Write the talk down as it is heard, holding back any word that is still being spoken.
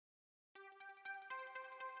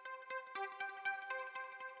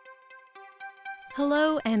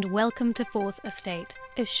Hello and welcome to Fourth Estate,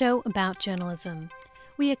 a show about journalism.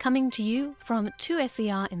 We are coming to you from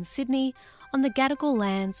 2SER in Sydney on the Gadigal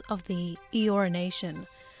lands of the Eora Nation,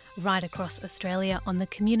 right across Australia on the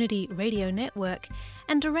Community Radio Network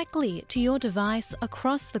and directly to your device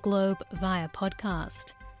across the globe via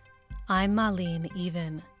podcast. I'm Marlene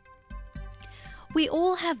Even. We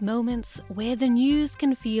all have moments where the news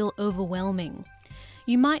can feel overwhelming.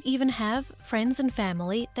 You might even have friends and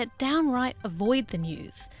family that downright avoid the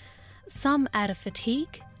news. Some out of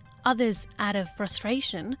fatigue, others out of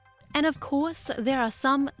frustration, and of course there are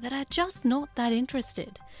some that are just not that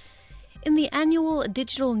interested. In the annual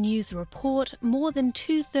Digital News Report, more than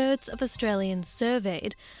 2/3 of Australians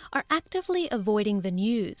surveyed are actively avoiding the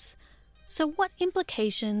news. So what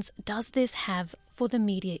implications does this have for the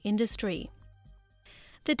media industry?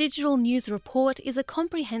 The Digital News Report is a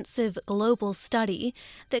comprehensive global study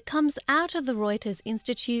that comes out of the Reuters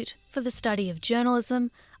Institute for the Study of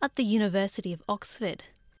Journalism at the University of Oxford.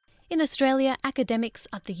 In Australia, academics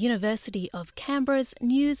at the University of Canberra's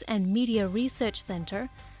News and Media Research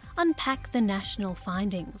Centre unpack the national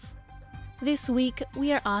findings. This week,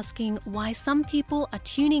 we are asking why some people are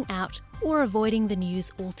tuning out or avoiding the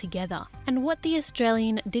news altogether, and what the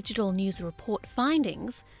Australian Digital News Report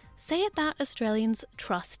findings say about Australians'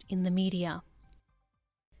 trust in the media.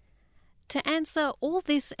 To answer all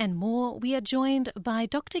this and more, we are joined by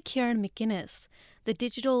Dr. Kieran McInnes, the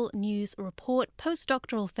Digital News Report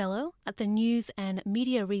postdoctoral fellow at the News and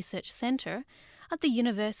Media Research Centre at the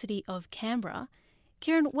University of Canberra.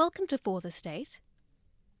 Kieran, welcome to Fourth Estate.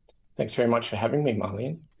 Thanks very much for having me,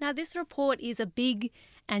 Marlene. Now, this report is a big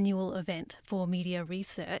annual event for media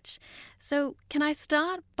research. So can I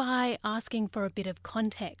start by asking for a bit of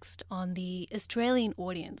context on the Australian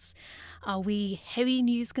audience? Are we heavy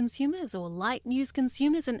news consumers or light news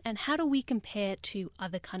consumers, and how do we compare to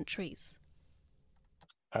other countries?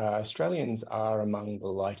 Australians are among the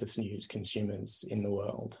lightest news consumers in the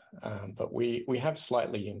world, but we have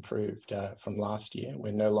slightly improved from last year.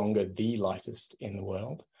 We're no longer the lightest in the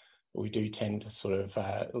world. We do tend to sort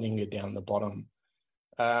of linger down the bottom.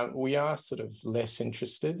 We are sort of less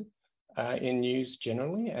interested in news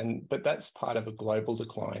generally, but that's part of a global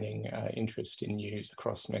declining interest in news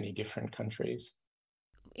across many different countries.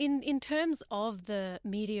 In terms of the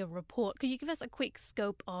media report, could you give us a quick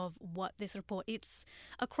scope of what this report? It's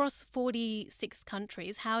across 46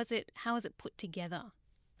 countries. How is it put together?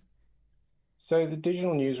 So the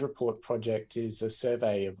Digital News Report project is a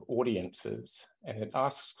survey of audiences, and it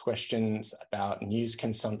asks questions about news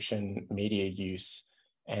consumption, media use,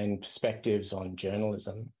 and perspectives on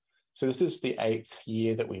journalism. So this is the 8th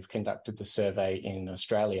year that we've conducted the survey in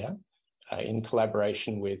Australia in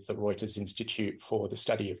collaboration with the Reuters Institute for the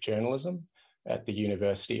Study of Journalism at the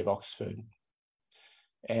University of Oxford.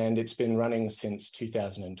 And it's been running since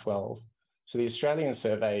 2012. So the Australian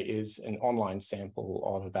survey is an online sample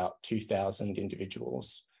of about 2,000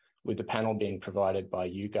 individuals, with the panel being provided by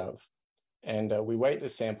YouGov. And we weight the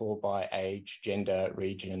sample by age, gender,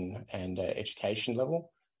 region, and education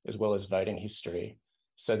level, as well as voting history,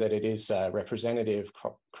 so that it is a representative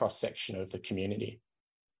cross-section of the community.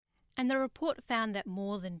 And the report found that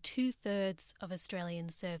more than 2/3 of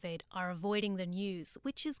Australians surveyed are avoiding the news,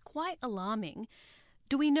 which is quite alarming.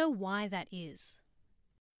 Do we know why that is?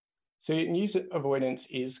 So news avoidance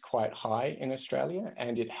is quite high in Australia,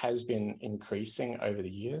 and it has been increasing over the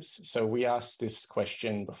years. So we asked this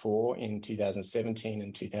question before in 2017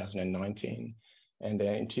 and 2019. And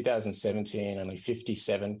in 2017, only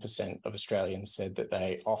 57% of Australians said that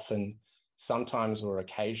they often, sometimes or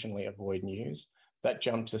occasionally avoid news. That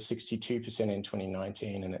jumped to 62% in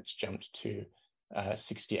 2019, and it's jumped to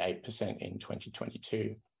 68% in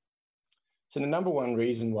 2022. So the number one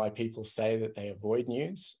reason why people say that they avoid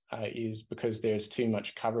news is because there's too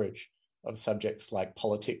much coverage of subjects like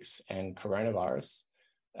politics and coronavirus.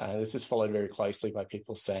 This is followed very closely by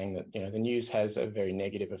people saying that the news has a very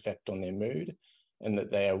negative effect on their mood, and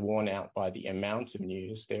that they are worn out by the amount of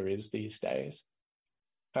news there is these days.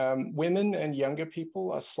 Women and younger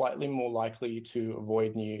people are slightly more likely to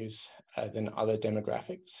avoid news than other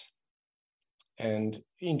demographics. And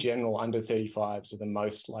in general, under 35s are the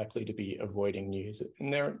most likely to be avoiding news.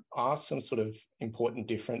 And there are some sort of important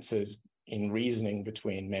differences in reasoning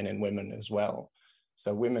between men and women as well.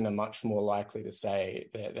 So women are much more likely to say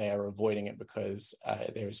that they are avoiding it because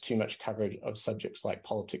there is too much coverage of subjects like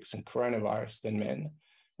politics and coronavirus than men,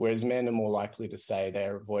 whereas men are more likely to say they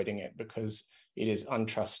are avoiding it because it is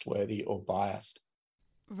untrustworthy or biased.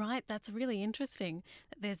 Right, that's really interesting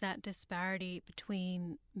that there's that disparity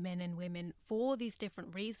between men and women for these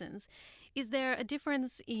different reasons. Is there a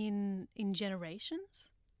difference in generations?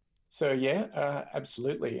 So yeah,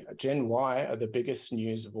 absolutely. Gen Y are the biggest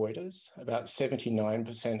news avoiders. About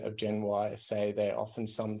 79% of Gen Y say they often,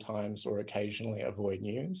 sometimes, or occasionally avoid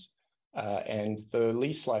news. And the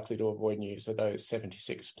least likely to avoid news are those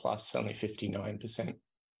 76 plus. Only 59%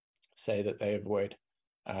 say that they avoid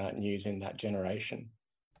news in that generation.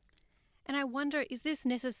 And I wonder, is this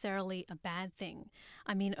necessarily a bad thing?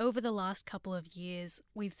 I mean, over the last couple of years,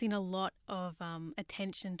 we've seen a lot of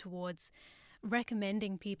attention towards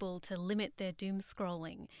recommending people to limit their doom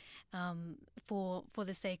scrolling for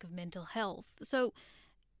the sake of mental health. So,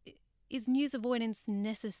 is news avoidance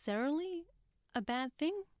necessarily a bad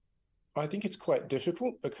thing? I think it's quite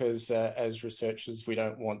difficult because as researchers, we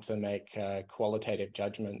don't want to make qualitative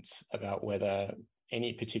judgments about whether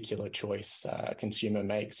any particular choice a consumer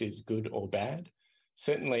makes is good or bad.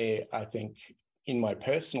 Certainly, I think in my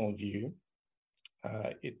personal view,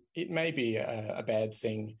 it may be a bad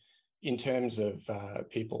thing in terms of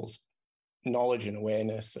people's knowledge and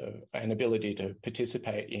awareness of, and ability to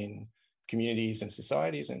participate in communities and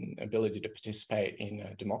societies and ability to participate in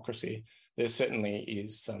democracy. There certainly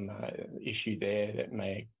is some issue there that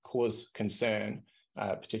may cause concern,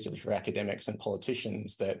 particularly for academics and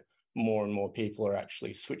politicians, that more and more people are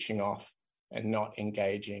actually switching off and not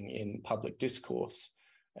engaging in public discourse,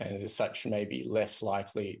 and as such may be less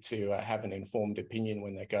likely to have an informed opinion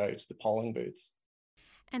when they go to the polling booths.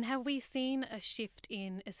 And have we seen a shift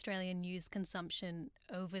in Australian news consumption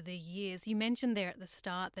over the years? You mentioned there at the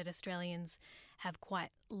start that Australians have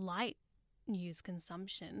quite light news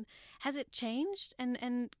consumption. Has it changed?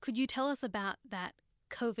 And could you tell us about that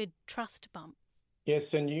COVID trust bump? Yes,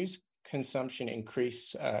 so news consumption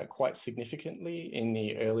increased quite significantly in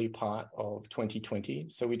the early part of 2020.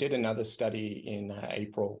 So we did another study in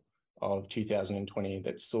April of 2020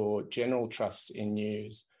 that saw general trust in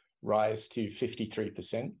news rise to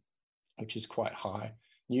 53%, which is quite high.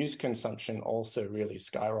 News consumption also really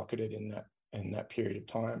skyrocketed in that period of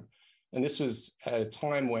time. And this was at a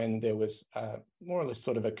time when there was more or less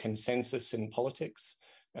sort of a consensus in politics,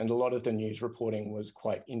 and a lot of the news reporting was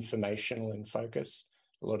quite informational in focus.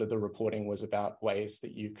 A lot of the reporting was about ways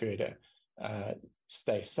that you could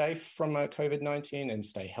stay safe from COVID-19 and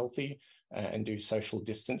stay healthy and do social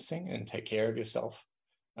distancing and take care of yourself.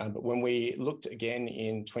 But when we looked again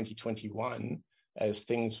in 2021, as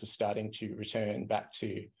things were starting to return back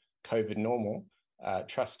to COVID normal,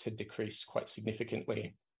 trust had decreased quite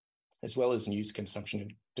significantly, as well as news consumption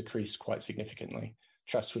had decreased quite significantly.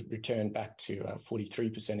 Trust would return back to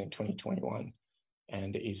 43% in 2021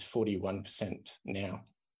 and is 41% now.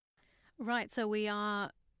 Right, so we are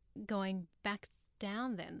going back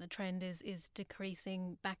down then. The trend is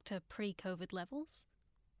decreasing back to pre-COVID levels?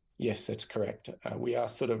 Yes, that's correct. We are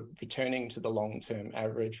sort of returning to the long-term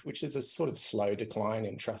average, which is a sort of slow decline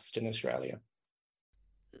in trust in Australia.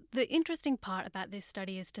 The interesting part about this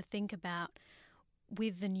study is to think about,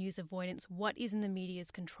 with the news avoidance, what is in the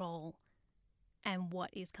media's control and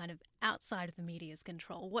what is kind of outside of the media's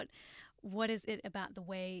control. What is it about the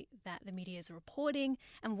way that the media is reporting,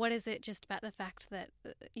 and what is it just about the fact that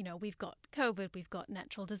we've got COVID, we've got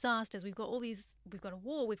natural disasters, we've got a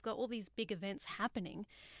war, we've got all these big events happening.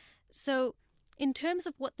 So in terms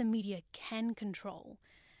of what the media can control,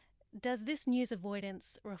 does this news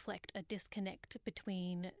avoidance reflect a disconnect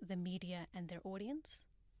between the media and their audience?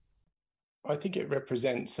 I think it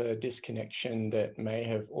represents a disconnection that may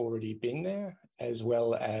have already been there, as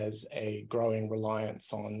well as a growing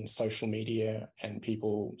reliance on social media and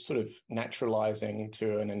people sort of naturalizing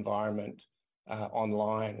to an environment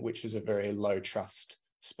online, which is a very low trust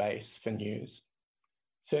space for news.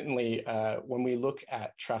 Certainly, when we look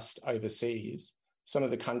at trust overseas, some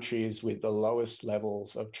of the countries with the lowest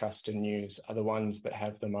levels of trust in news are the ones that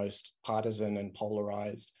have the most partisan and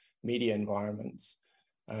polarized media environments.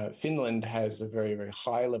 Finland has a very, very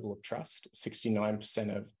high level of trust.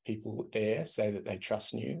 69% of people there say that they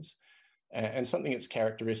trust news. And something that's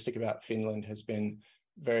characteristic about Finland has been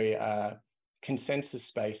very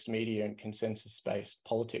consensus-based media and consensus-based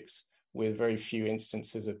politics, with very few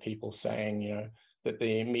instances of people saying, that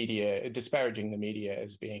the media, disparaging the media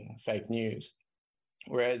as being fake news.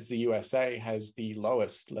 Whereas the USA has the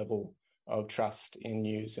lowest level of trust in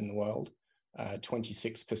news in the world.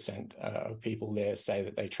 26% of people there say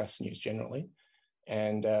that they trust news generally.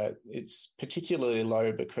 And it's particularly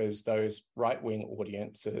low because those right-wing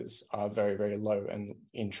audiences are very, very low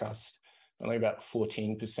in trust. Only about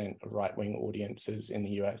 14% of right-wing audiences in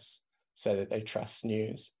the US say that they trust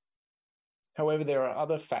news. However, there are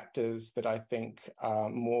other factors that I think are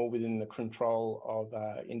more within the control of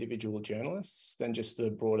individual journalists than just the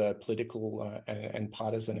broader political and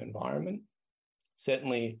partisan environment.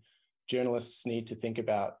 Certainly, journalists need to think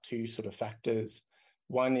about two sort of factors.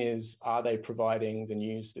 One is, are they providing the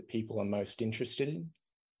news that people are most interested in?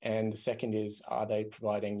 And the second is, are they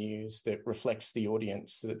providing news that reflects the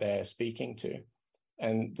audience that they're speaking to?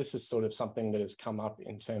 And this is sort of something that has come up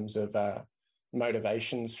in terms of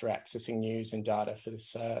motivations for accessing news and data for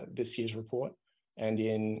this year's report. And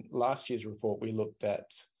in last year's report, we looked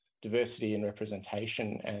at diversity and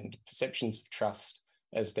representation and perceptions of trust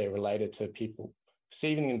as they're related to people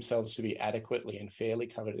perceiving themselves to be adequately and fairly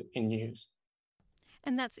covered in news.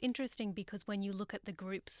 And that's interesting because when you look at the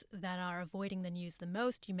groups that are avoiding the news the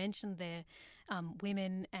most, you mentioned there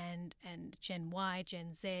women and Gen Y,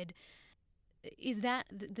 Gen Z. Is that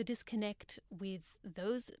the disconnect with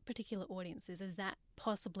those particular audiences? Is that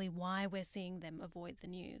possibly why we're seeing them avoid the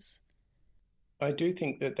news? I do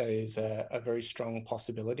think that that is a very strong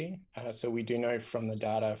possibility. So we do know from the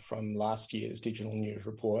data from last year's digital news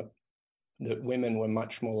report that women were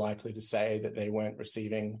much more likely to say that they weren't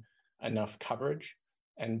receiving enough coverage,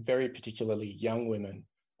 and very particularly young women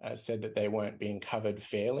said that they weren't being covered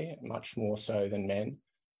fairly, much more so than men.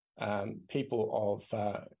 People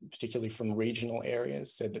of, particularly from regional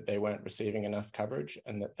areas, said that they weren't receiving enough coverage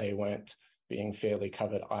and that they weren't being fairly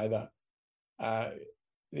covered either.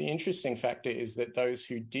 The interesting factor is that those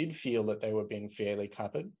who did feel that they were being fairly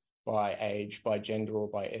covered by age, by gender, or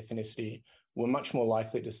by ethnicity were much more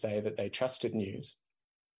likely to say that they trusted news.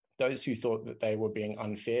 Those who thought that they were being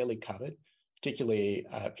unfairly covered, particularly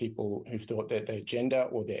people who thought that their gender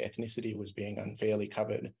or their ethnicity was being unfairly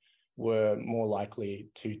covered, were more likely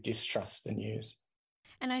to distrust the news.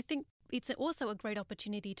 And I think it's also a great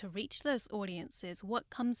opportunity to reach those audiences. What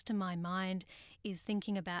comes to my mind is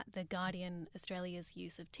thinking about The Guardian Australia's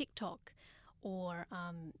use of TikTok, or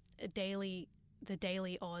the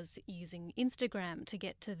Daily Oz using Instagram to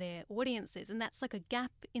get to their audiences. And that's like a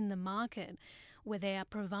gap in the market where they are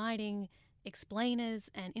providing explainers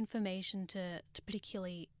and information to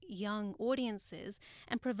particularly young audiences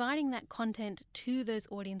and providing that content to those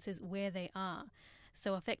audiences where they are.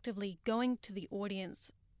 So effectively going to the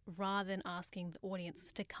audience rather than asking the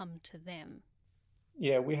audience to come to them.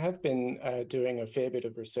 Yeah, we have been doing a fair bit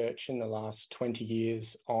of research in the last 20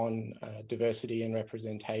 years on diversity and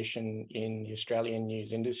representation in the Australian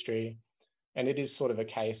news industry. And it is sort of a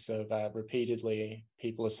case of repeatedly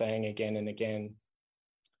people are saying again and again,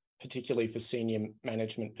 particularly for senior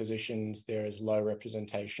management positions, there is low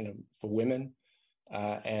representation for women.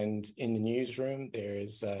 And in the newsroom, there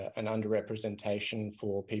is an underrepresentation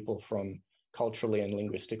for people from culturally and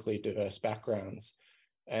linguistically diverse backgrounds.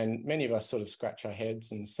 And many of us sort of scratch our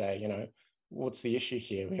heads and say, you know, what's the issue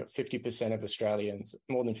here? We have 50% of Australians,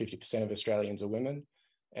 more than 50% of Australians are women,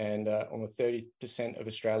 and almost 30% of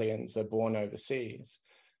Australians are born overseas.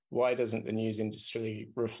 Why doesn't the news industry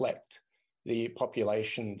reflect the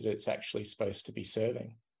population that it's actually supposed to be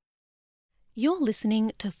serving? You're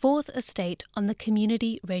listening to Fourth Estate on the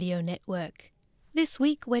Community Radio Network. This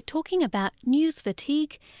week we're talking about news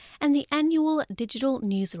fatigue and the annual digital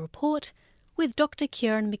news report with Dr.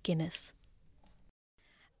 Kieran McGuinness.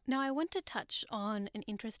 Now I want to touch on an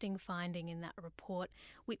interesting finding in that report,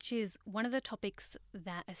 which is one of the topics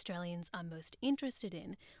that Australians are most interested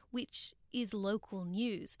in, which is local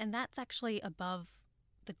news, and that's actually above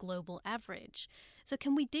the global average. So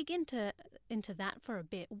can we dig into that for a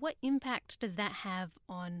bit? What impact does that have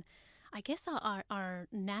on, I guess, our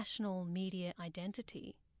national media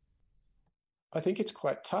identity? I think it's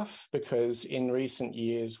quite tough because in recent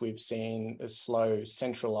years we've seen a slow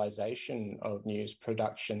centralisation of news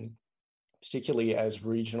production, particularly as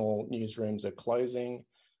regional newsrooms are closing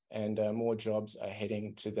and more jobs are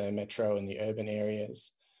heading to the metro and the urban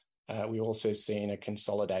areas. We've also seen a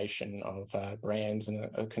consolidation of brands and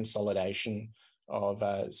a consolidation of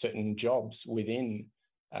certain jobs within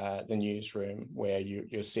the newsroom, where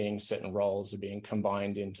you're seeing certain roles are being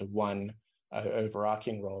combined into one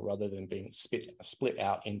overarching role rather than being split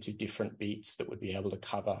out into different beats that would be able to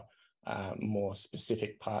cover more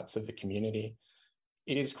specific parts of the community.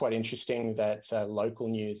 It is quite interesting that local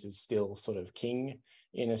news is still sort of king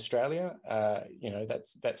in Australia.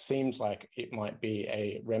 That seems like it might be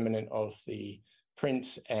a remnant of the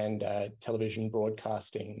print and television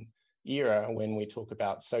broadcasting era when we talk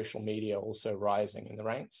about social media also rising in the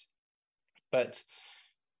ranks. But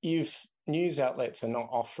if news outlets are not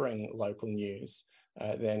offering local news,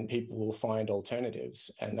 then people will find alternatives.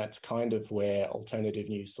 And that's kind of where alternative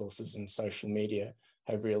news sources and social media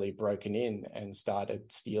have really broken in and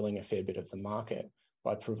started stealing a fair bit of the market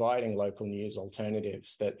by providing local news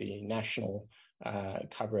alternatives that the national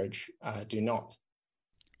coverage do not.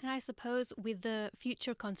 And I suppose with the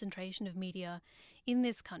future concentration of media in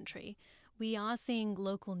this country, we are seeing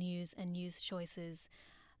local news and news choices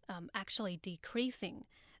actually decreasing.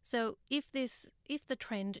 So if the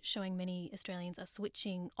trend showing many Australians are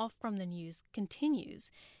switching off from the news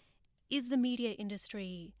continues, is the media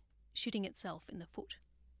industry shooting itself in the foot?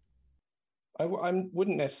 I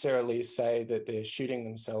wouldn't necessarily say that they're shooting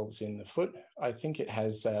themselves in the foot. I think it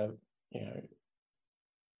has, it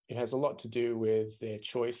has a lot to do with their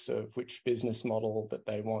choice of which business model that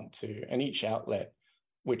they want to, and each outlet,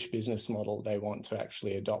 which business model they want to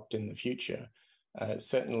actually adopt in the future.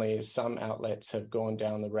 Certainly, some outlets have gone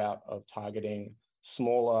down the route of targeting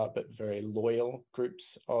smaller but very loyal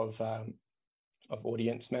groups of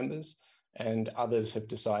audience members, and others have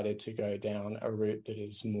decided to go down a route that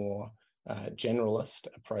is more generalist,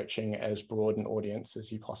 approaching as broad an audience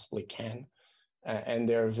as you possibly can. And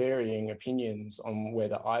there are varying opinions on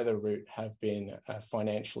whether either route have been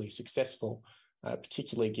financially successful,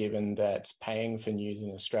 particularly given that paying for news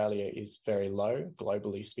in Australia is very low,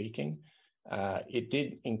 globally speaking. It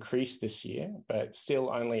did increase this year, but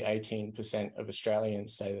still only 18% of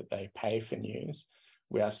Australians say that they pay for news.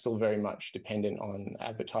 We are still very much dependent on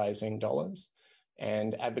advertising dollars,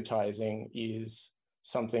 and advertising is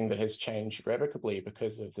something that has changed irrevocably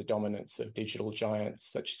because of the dominance of digital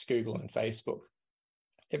giants such as Google and Facebook.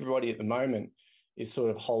 Everybody at the moment is sort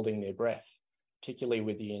of holding their breath, particularly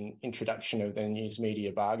with the introduction of the News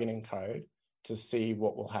Media Bargaining Code, to see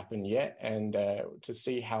what will happen yet, and to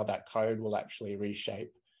see how that code will actually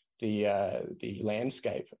reshape the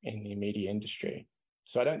landscape in the media industry.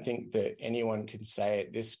 So I don't think that anyone can say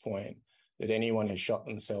at this point that anyone has shot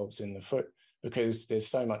themselves in the foot, because there's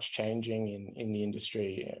so much changing in the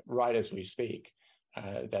industry right as we speak,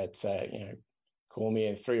 that, call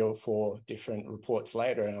me 3 or 4 different reports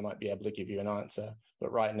later and I might be able to give you an answer.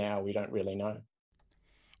 But right now, we don't really know.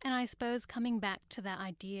 And I suppose coming back to that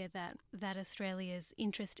idea that Australia's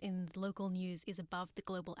interest in local news is above the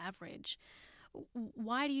global average,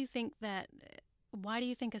 why do you think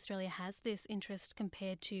Australia has this interest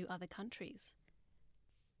compared to other countries?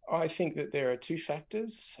 I think that there are 2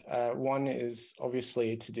 factors. One is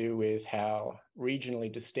obviously to do with how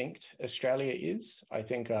regionally distinct Australia is. I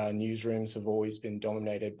think our newsrooms have always been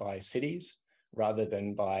dominated by cities rather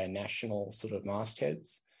than by national sort of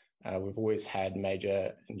mastheads. We've always had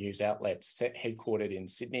major news outlets headquartered in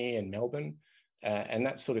Sydney and Melbourne, and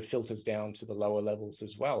that sort of filters down to the lower levels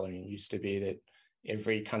as well. I mean, it used to be that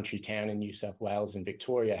every country town in New South Wales and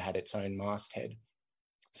Victoria had its own masthead.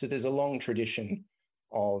 So there's a long tradition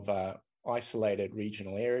of isolated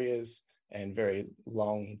regional areas and very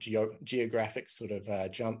long geographic sort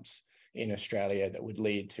of jumps in Australia that would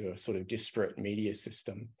lead to a sort of disparate media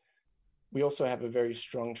system. We also have a very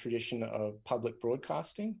strong tradition of public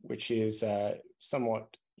broadcasting, which is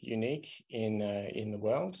somewhat unique in the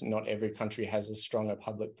world. Not every country has as strong a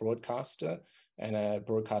public broadcaster and a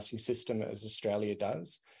broadcasting system as Australia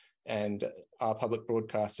does. And our public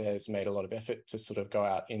broadcaster has made a lot of effort to sort of go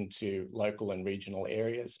out into local and regional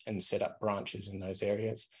areas and set up branches in those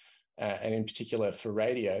areas. And in particular for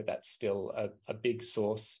radio, that's still a big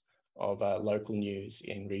source of local news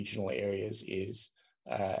in regional areas is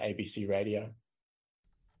ABC Radio.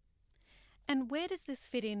 And where does this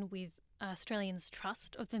fit in with Australians'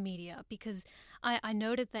 trust of the media? Because I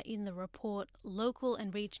noted that in the report, local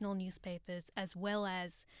and regional newspapers, as well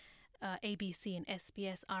as ABC and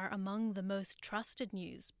SBS, are among the most trusted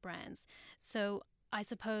news brands. So I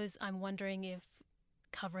suppose I'm wondering if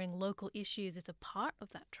covering local issues is a part of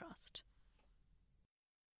that trust.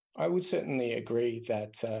 I would certainly agree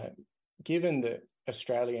that given that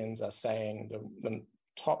Australians are saying the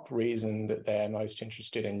top reason that they're most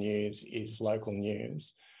interested in news is local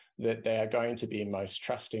news, that they are going to be most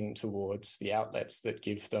trusting towards the outlets that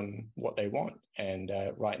give them what they want. And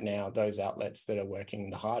right now, those outlets that are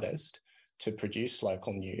working the hardest to produce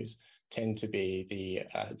local news tend to be the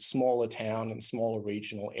smaller town and smaller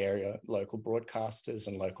regional area local broadcasters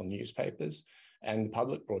and local newspapers and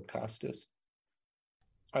public broadcasters.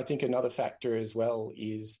 I think another factor as well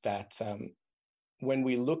is that when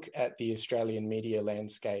we look at the Australian media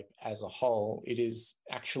landscape as a whole, it is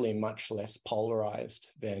actually much less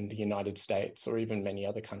polarized than the United States or even many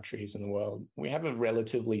other countries in the world. We have a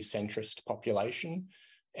relatively centrist population,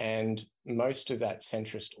 and most of that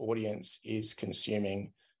centrist audience is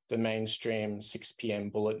consuming the mainstream 6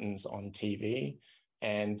 p.m. bulletins on TV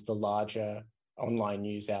and the larger online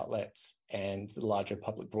news outlets and the larger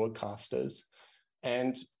public broadcasters.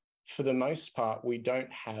 And for the most part, we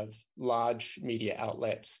don't have large media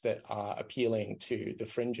outlets that are appealing to the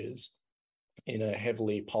fringes in a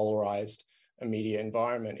heavily polarized media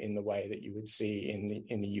environment in the way that you would see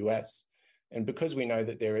in the US. And because we know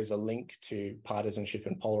that there is a link to partisanship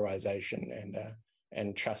and polarization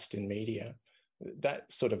and trust in media,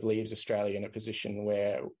 that sort of leaves Australia in a position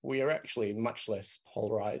where we are actually much less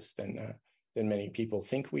polarized than many people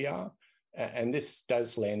think we are. And this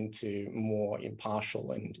does lend to more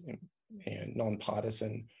impartial and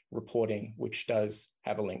non-partisan reporting, which does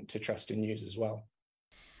have a link to trust in news as well.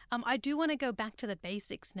 I do want to go back to the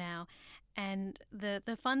basics now, and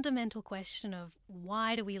the fundamental question of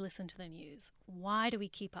why do we listen to the news? Why do we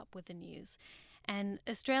keep up with the news? And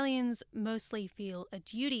Australians mostly feel a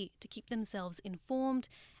duty to keep themselves informed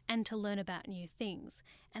and to learn about new things.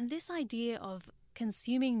 And this idea of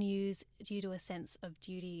consuming news due to a sense of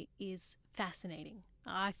duty is fascinating.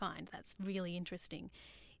 I find that's really interesting.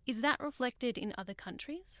 Is that reflected in other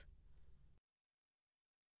countries?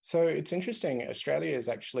 So it's interesting. Australia is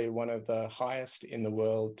actually one of the highest in the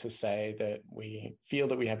world to say that we feel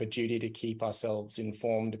that we have a duty to keep ourselves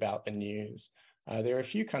informed about the news. There are a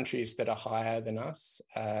few countries that are higher than us.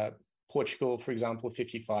 Portugal, for example,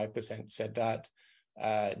 55% said that.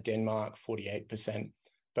 Denmark, 48%.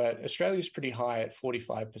 But Australia is pretty high at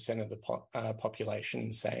 45% of the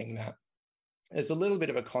population saying that. There's a little bit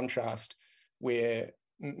of a contrast where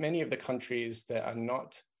many of the countries that are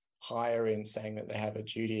not higher in saying that they have a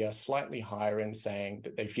duty are slightly higher in saying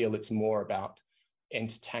that they feel it's more about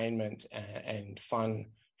entertainment and fun.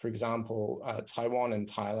 For example, Taiwan and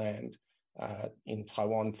Thailand. In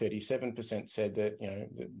Taiwan, 37% said that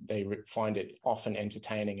that they find it often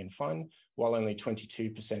entertaining and fun, while only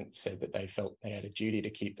 22% said that they felt they had a duty to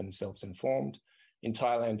keep themselves informed. In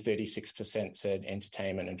Thailand, 36% said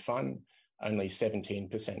entertainment and fun. Only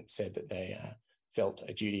 17% said that they felt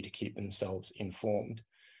a duty to keep themselves informed.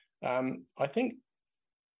 I think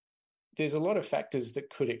there's a lot of factors that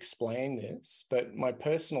could explain this, but my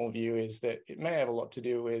personal view is that it may have a lot to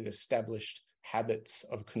do with established habits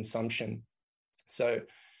of consumption. So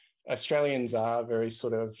Australians are very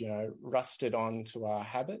sort of, rusted on to our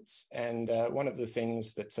habits. And one of the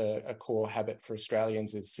things that's a core habit for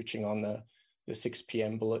Australians is switching on the 6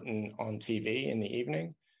 p.m. bulletin on TV in the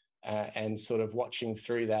evening and sort of watching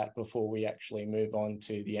through that before we actually move on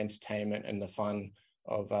to the entertainment and the fun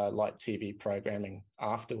of light TV programming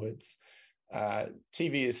afterwards.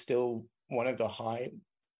 TV is still one of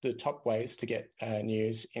the top ways to get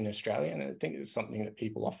news in Australia, and I think it's something that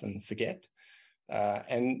people often forget.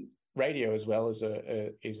 And radio as well is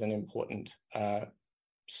an important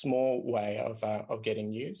small way of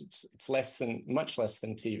getting news. It's much less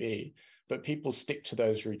than TV, but people stick to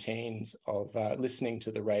those routines of listening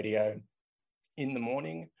to the radio in the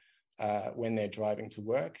morning when they're driving to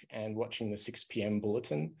work and watching the 6 p.m.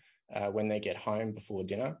 bulletin when they get home before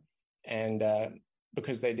dinner. And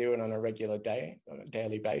because they do it on a regular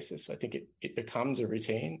daily basis, I think it becomes a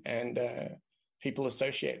routine, and people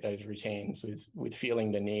associate those routines with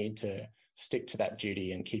feeling the need to stick to that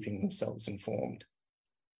duty and keeping themselves informed.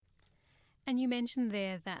 And you mentioned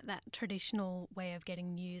there that traditional way of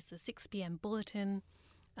getting news, the 6 p.m. bulletin,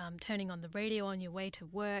 turning on the radio on your way to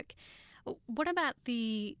work. What about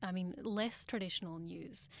the less traditional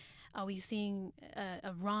news? Are we seeing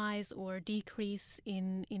a rise or a decrease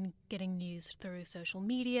in getting news through social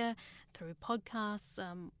media, through podcasts?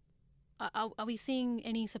 Are we seeing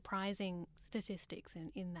any surprising statistics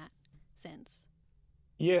in that sense?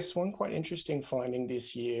 Yes, one quite interesting finding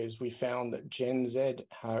this year is we found that Gen Z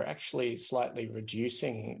are actually slightly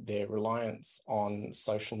reducing their reliance on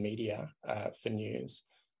social media for news.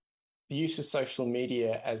 The use of social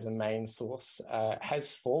media as a main source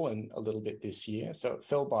has fallen a little bit this year. So it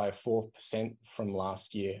fell by 4% from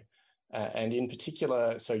last year. And in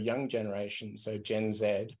particular, so young generation, so Gen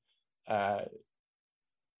Z,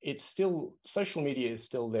 social media is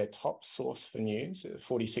still their top source for news,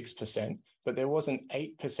 46%, but there was an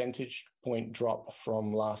 8 percentage point drop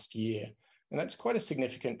from last year. And that's quite a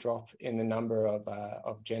significant drop in the number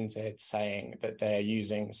of Gen Z saying that they're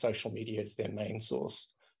using social media as their main source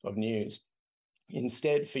of news.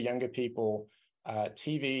 Instead, for younger people,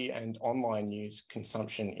 TV and online news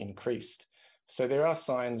consumption increased. So there are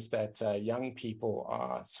signs that young people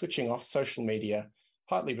are switching off social media,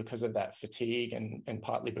 partly because of that fatigue and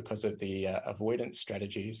partly because of the avoidance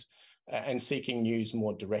strategies, and seeking news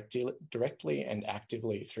more directly and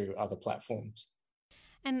actively through other platforms.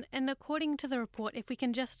 And according to the report, if we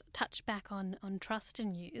can just touch back on trust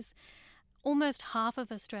in news, almost half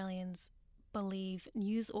of Australians believe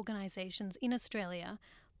news organisations in Australia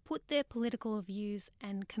put their political views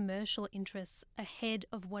and commercial interests ahead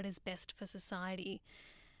of what is best for society.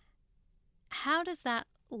 How does that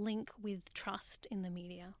link with trust in the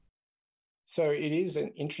media? So it is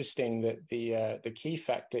interesting that the key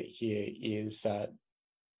factor here is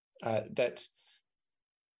that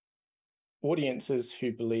audiences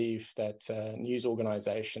who believe that news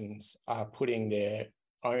organisations are putting their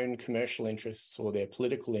own commercial interests or their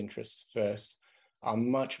political interests first are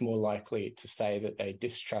much more likely to say that they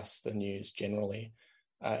distrust the news generally.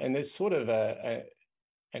 And there's sort of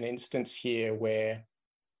an instance here where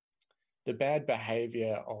the bad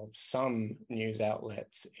behaviour of some news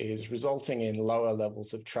outlets is resulting in lower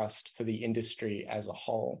levels of trust for the industry as a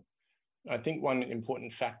whole. I think one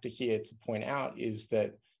important factor here to point out is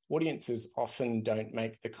that audiences often don't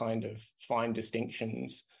make the kind of fine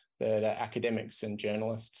distinctions that academics and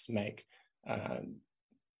journalists make,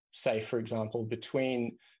 say, for example,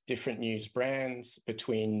 between different news brands,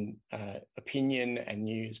 between opinion and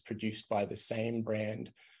news produced by the same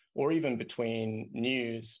brand, or even between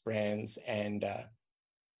news brands and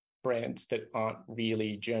brands that aren't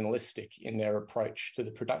really journalistic in their approach to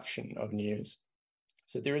the production of news.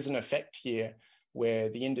 So there is an effect here where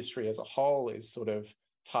the industry as a whole is sort of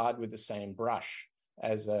tarred with the same brush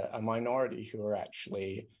as a minority who are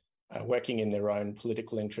actually working in their own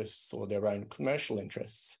political interests or their own commercial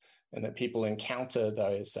interests, and that people encounter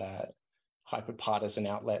those hyper-partisan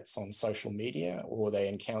outlets on social media, or they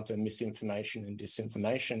encounter misinformation and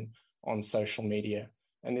disinformation on social media.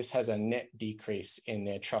 And this has a net decrease in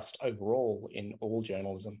their trust overall in all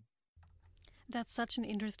journalism. That's such an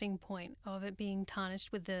interesting point of it being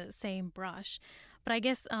tarnished with the same brush. But I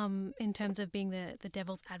guess in terms of being the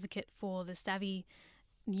devil's advocate for the savvy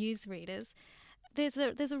news readers, there's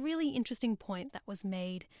a really interesting point that was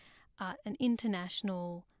made at an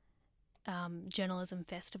international journalism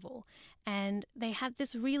festival, and they had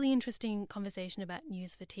this really interesting conversation about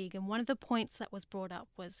news fatigue. And one of the points that was brought up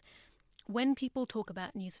was when people talk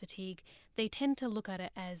about news fatigue, they tend to look at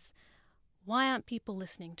it as, why aren't people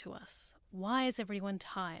listening to us? Why is everyone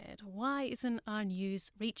tired? Why isn't our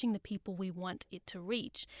news reaching the people we want it to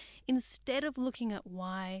reach? Instead of looking at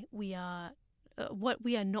why we are, what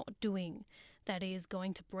we are not doing that is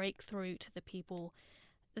going to break through to the people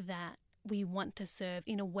that we want to serve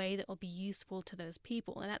in a way that will be useful to those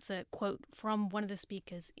people. And that's a quote from one of the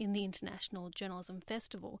speakers in the International Journalism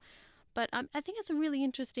Festival. But I think it's a really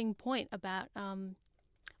interesting point about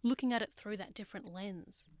looking at it through that different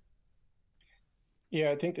lens.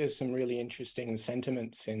 Yeah, I think there's some really interesting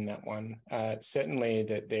sentiments in that one. Certainly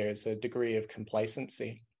that there's a degree of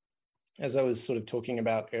complacency. As I was sort of talking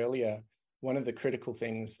about earlier, one of the critical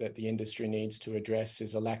things that the industry needs to address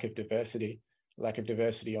is a lack of diversity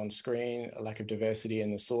on screen, a lack of diversity in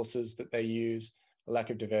the sources that they use, a lack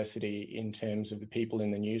of diversity in terms of the people in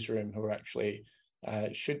the newsroom who are actually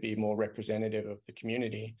should be more representative of the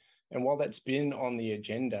community. And while that's been on the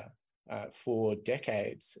agenda for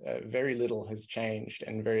decades, very little has changed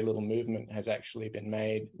and very little movement has actually been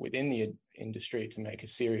made within the industry to make a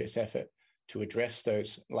serious effort to address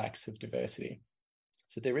those lacks of diversity.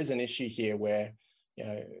 So there is an issue here where,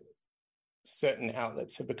 certain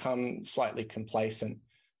outlets have become slightly complacent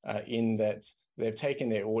in that they've taken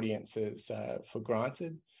their audiences for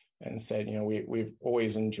granted and said, we've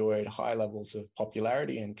always enjoyed high levels of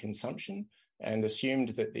popularity and consumption, and assumed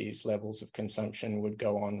that these levels of consumption would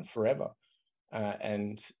go on forever.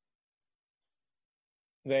 And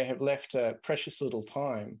they have left precious little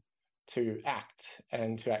time to act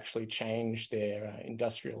and to actually change their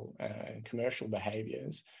industrial and commercial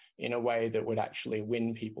behaviours in a way that would actually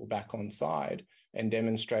win people back on side and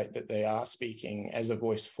demonstrate that they are speaking as a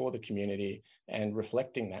voice for the community and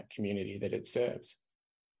reflecting that community that it serves.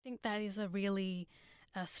 I think that is a really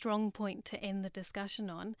strong point to end the discussion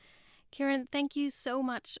on. Kieran, thank you so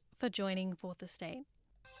much for joining Fourth Estate.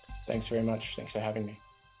 Thanks very much. Thanks for having me.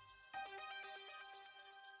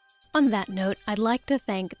 On that note, I'd like to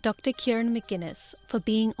thank Dr. Kieran McGuinness for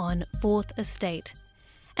being on Fourth Estate.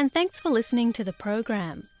 And thanks for listening to the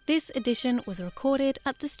program. This edition was recorded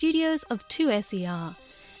at the studios of 2SER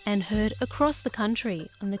and heard across the country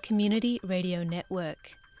on the Community Radio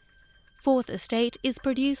Network. Fourth Estate is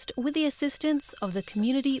produced with the assistance of the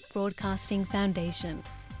Community Broadcasting Foundation.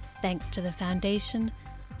 Thanks to the Foundation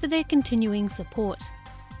for their continuing support.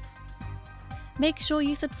 Make sure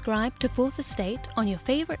you subscribe to Fourth Estate on your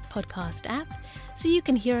favourite podcast app so you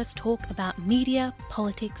can hear us talk about media,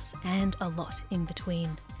 politics, and a lot in between.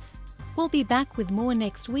 We'll be back with more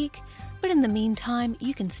next week, but in the meantime,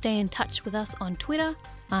 you can stay in touch with us on Twitter.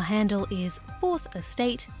 Our handle is Fourth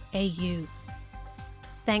Estate AU.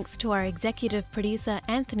 Thanks to our executive producer,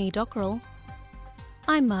 Anthony Dockrell.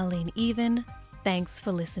 I'm Marlene Even. Thanks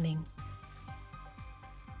for listening.